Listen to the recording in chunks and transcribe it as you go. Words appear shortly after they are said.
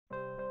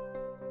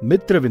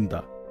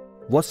Mitravinda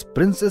was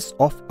princess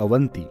of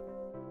Avanti.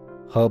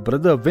 Her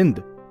brother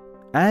Vinda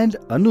and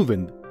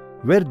Anuvinda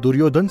were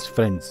Duryodhan's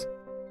friends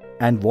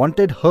and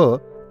wanted her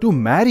to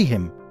marry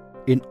him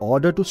in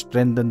order to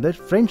strengthen their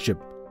friendship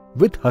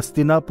with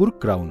Hastinapur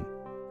crown.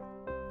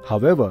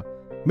 However,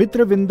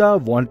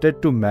 Mitravinda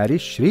wanted to marry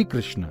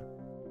Shrikrishna.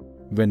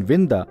 When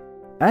Vinda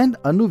and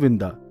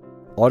Anuvinda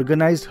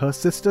organized her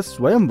sister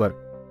swayamvar,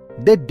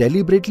 they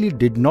deliberately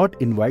did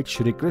not invite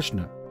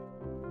Shrikrishna.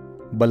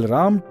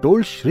 Balaram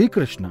told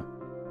Shrikrishna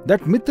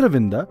that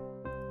Mitravinda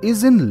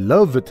is in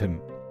love with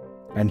him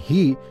and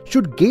he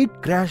should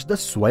gate-crash the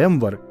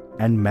swayamvar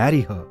and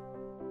marry her.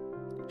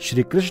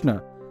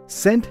 Shrikrishna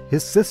sent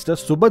his sister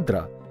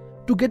Subhadra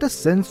to get a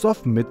sense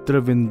of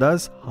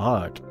Mitravinda's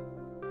heart.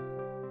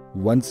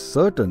 Once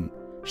certain,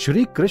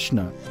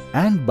 Shrikrishna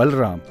and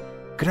Balaram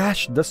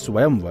crashed the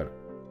swayamvar,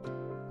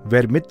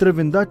 where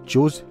Mitravinda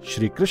chose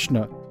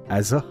Shrikrishna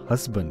as her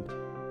husband.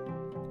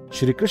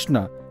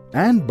 Shrikrishna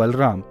and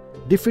Balaram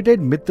defeated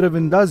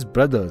Mitravinda's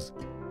brothers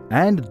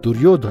and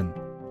Duryodhan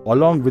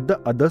along with the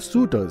other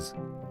suitors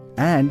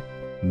and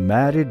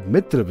married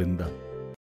Mitravinda.